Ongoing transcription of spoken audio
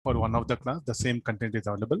for one of the class, the same content is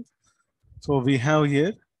available. So we have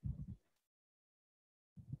here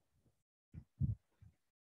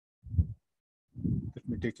let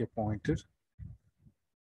me take a pointer.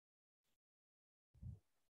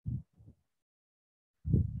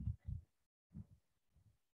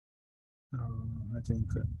 I think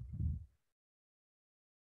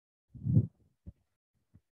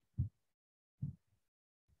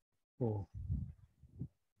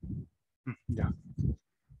yeah,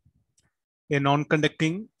 a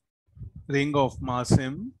non-conducting ring of mass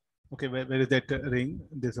m. Okay, where is that ring?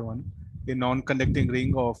 This one. A non-conducting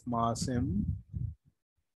ring of mass m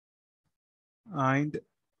and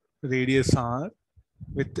radius r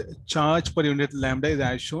with charge per unit lambda is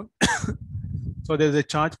as shown. So there's a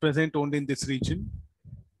charge present only in this region.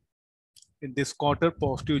 In this quarter,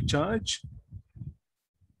 positive charge.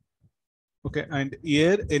 Okay, and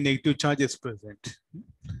here a negative charge is present.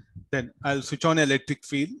 Then I'll switch on electric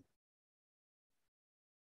field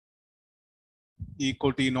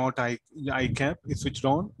equal to E naught I cap is switched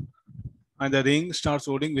on, and the ring starts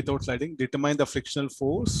rolling without sliding. Determine the frictional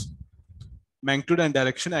force, magnitude, and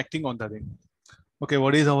direction acting on the ring. Okay,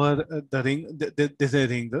 what is our the ring? This is a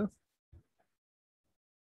ring.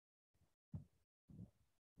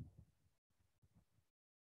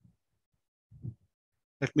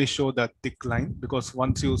 Let me show that thick line, because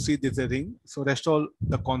once you see this is a ring, so rest all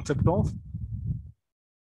the concept of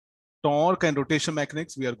torque and rotation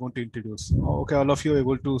mechanics we are going to introduce. Okay, all of you are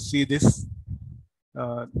able to see this.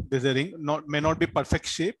 There's a ring, may not be perfect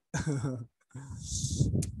shape.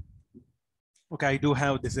 Okay, I do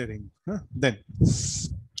have this ring. Then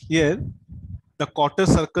here the quarter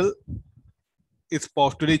circle is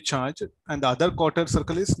positively charged and the other quarter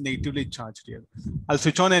circle is negatively charged here. I'll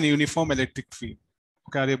switch on an uniform electric field.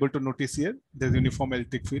 Okay, are you able to notice here? There's uniform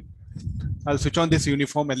electric field. I'll switch on this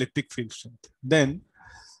uniform electric field strength. Then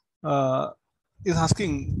is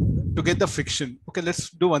asking to get the friction. Okay, let's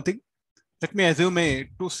do one thing. Let me assume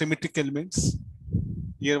two symmetric elements.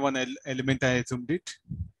 Here one element I assumed it.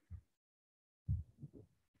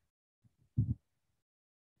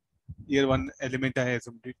 Here one element I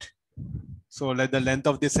assumed it. So let the length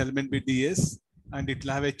of this element be ds and it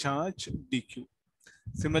will have a charge dq.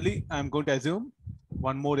 Similarly, I'm going to assume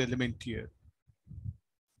one more element here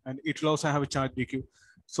and it will also have a charge dq.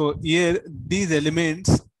 So here these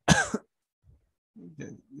elements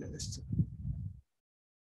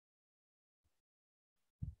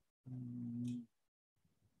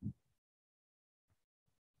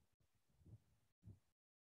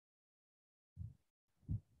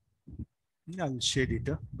I'll shade it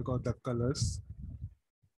because the colors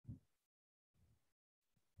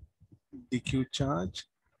dq charge.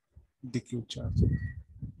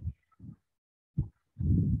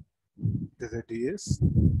 There's a ds.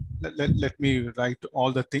 Let me write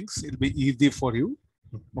all the things. It'll be easy for you.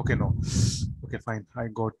 Okay, no. Okay, fine. I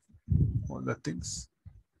got all the things.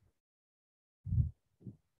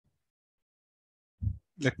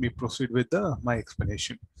 Let me proceed with my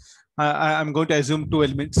explanation. I'm going to assume two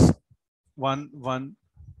elements. One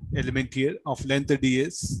element here of length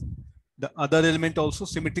ds. The other element also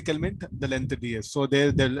symmetric element, the length ds. So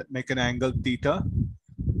they'll make an angle theta.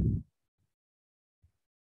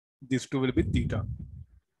 These two will be theta.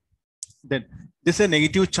 Then this is a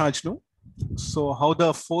negative charge, no? So how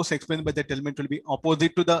the force explained by that element will be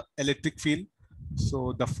opposite to the electric field.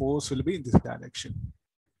 So the force will be in this direction.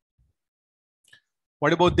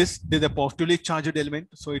 What about this? There's a positively charged element.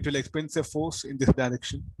 So it will experience a force in this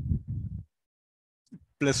direction.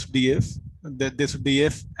 Plus df. This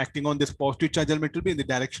df acting on this positive charge element will be in the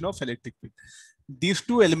direction of electric field. These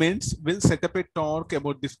two elements will set up a torque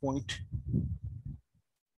about this point.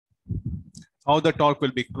 How the torque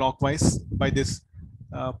will be clockwise by this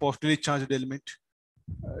positively charged element.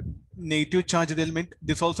 Negative charged element,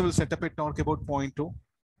 this also will set up a torque about 0.2.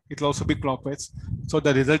 It will also be clockwise. So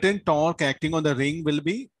the resultant torque acting on the ring will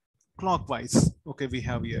be clockwise. Okay, we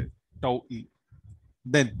have here tau E.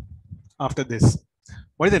 Then after this,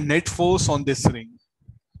 what is the net force on this ring?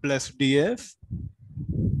 Plus df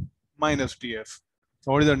minus df.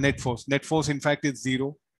 So what is the net force? Net force in fact is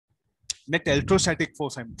 0. Net electrostatic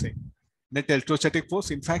force, I'm saying. Net electrostatic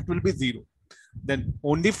force in fact will be 0. Then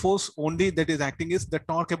only force that is acting is the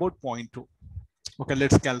torque about 0.2. Okay,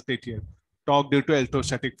 let's calculate here. Torque due to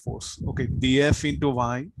electrostatic force. Okay, df into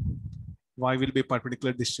y. Y will be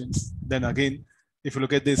perpendicular distance. Then again, if you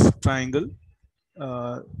look at this triangle,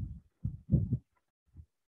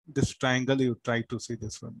 you try to see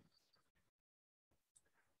this one.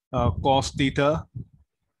 Cos theta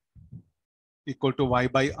equal to y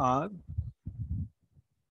by r.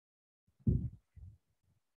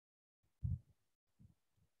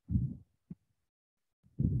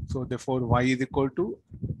 So therefore, y is equal to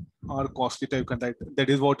r cos theta. You can write that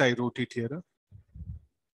is what I wrote it here.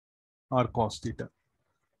 R cos theta.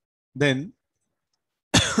 Then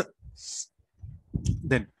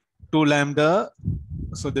 2 lambda.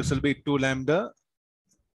 So this will be 2 lambda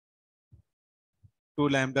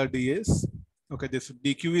ds. Okay, this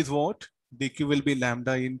dq is what? dq will be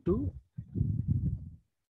lambda into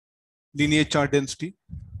linear charge density.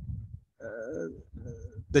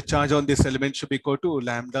 The charge on this element should be equal to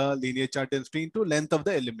lambda linear charge density into length of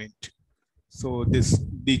the element. So this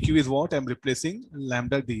dq is what? I'm replacing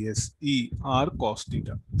lambda ds, E r cos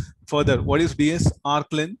theta. Further, what is ds?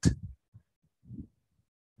 Arc length.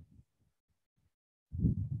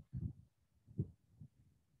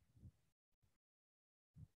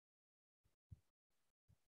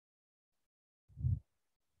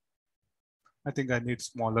 I think I need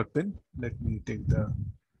smaller pen. Let me take the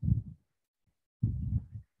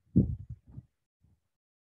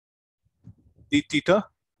d theta.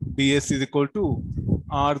 ds is equal to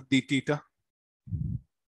r d theta.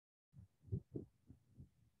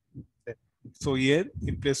 So here,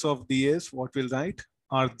 in place of ds, what we'll write?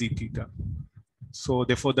 R d theta. So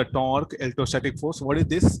therefore, the torque, electrostatic force, what is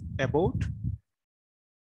this? About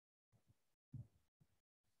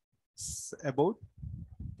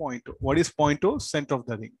 0.2. What is 0.2? Center of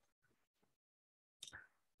the ring.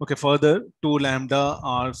 Okay, further, 2 lambda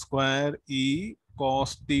r square E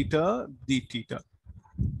cos theta d theta.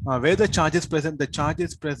 Where the charge is present? The charge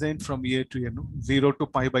is present from here to here, no? 0 to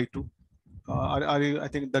pi by 2. I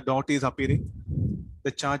think the dot is appearing.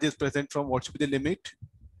 The charge is present from what should be the limit?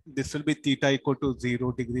 This will be theta equal to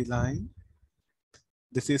 0 degree line.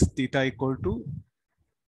 This is theta equal to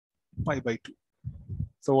pi by 2.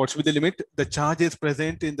 So what should be the limit? The charge is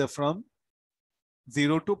present in the from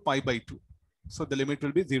 0 to pi by 2. So the limit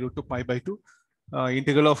will be 0 to pi by 2.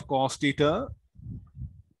 Integral of cos theta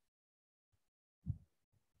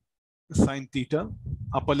sin theta,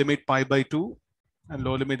 upper limit pi by 2 and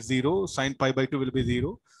lower limit 0, sin pi by 2 will be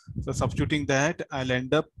 0. So substituting that, I'll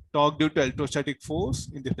end up torque due to electrostatic force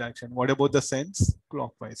in this direction. What about the sense?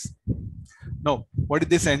 Clockwise. Now, what is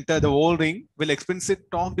this enter? The whole ring will experience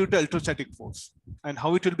it torque due to electrostatic force. And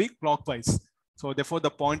how it will be? Clockwise. So therefore,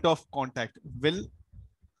 the point of contact will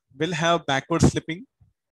have backward slipping.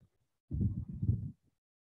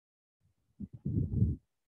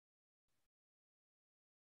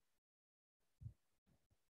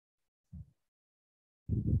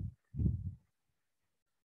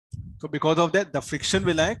 So because of that, the friction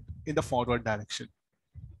will act in the forward direction.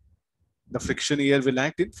 The friction here will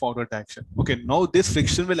act in forward direction. Okay, now this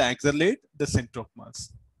friction will accelerate the center of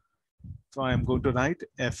mass. So I am going to write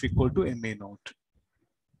F equal to ma naught.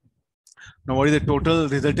 Now what is the total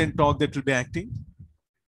resultant torque that will be acting?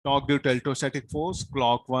 Torque due to electrostatic force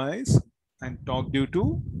clockwise and torque due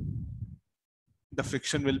to the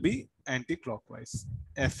friction will be anti-clockwise.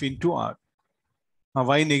 F into R.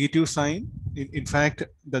 Why negative sign? In fact,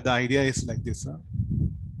 the idea is like this.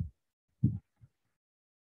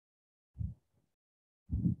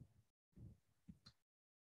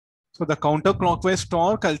 So the counterclockwise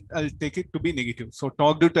torque, I'll take it to be negative. So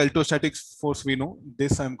torque due to electrostatic force, we know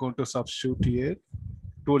this. I'm going to substitute here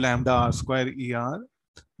 2 lambda r square ER.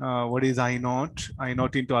 What is I naught? I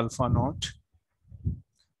naught into alpha naught.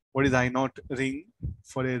 What is I naught ring?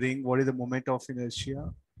 For a ring, what is the moment of inertia?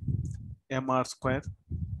 mr square.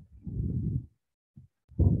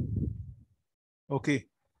 Okay,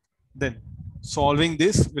 then solving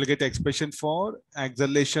this, we'll get expression for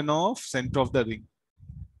acceleration of center of the ring,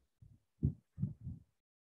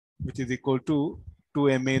 which is equal to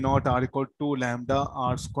 2 ma naught r equal to 2 lambda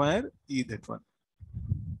r square E, that one.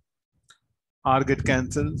 R get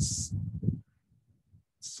cancels.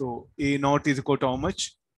 So A naught is equal to how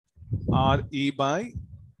much? R E by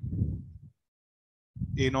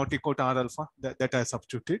A naught equal to R alpha. That I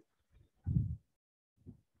substituted.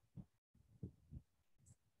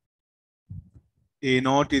 A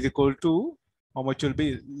naught is equal to how much will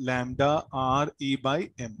be? Lambda R E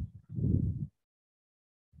by M.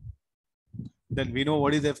 Then we know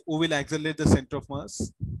what is F. Who will accelerate the center of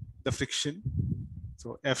mass? The friction.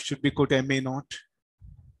 So F should be equal to ma naught.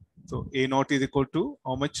 So A naught is equal to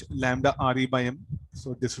how much? Lambda Re by M.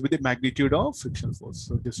 So this will be the magnitude of frictional force.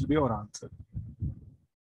 So this will be our answer.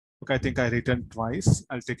 Okay, I think I written twice.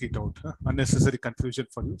 I'll take it out. Unnecessary confusion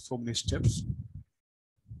for you. So many steps.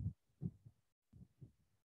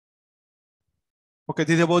 Okay,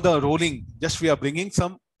 this is about the rolling. Just we are bringing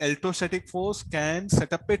some electrostatic force can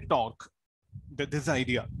set up a torque. This is the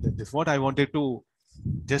idea. That is what I wanted to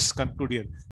just conclude here.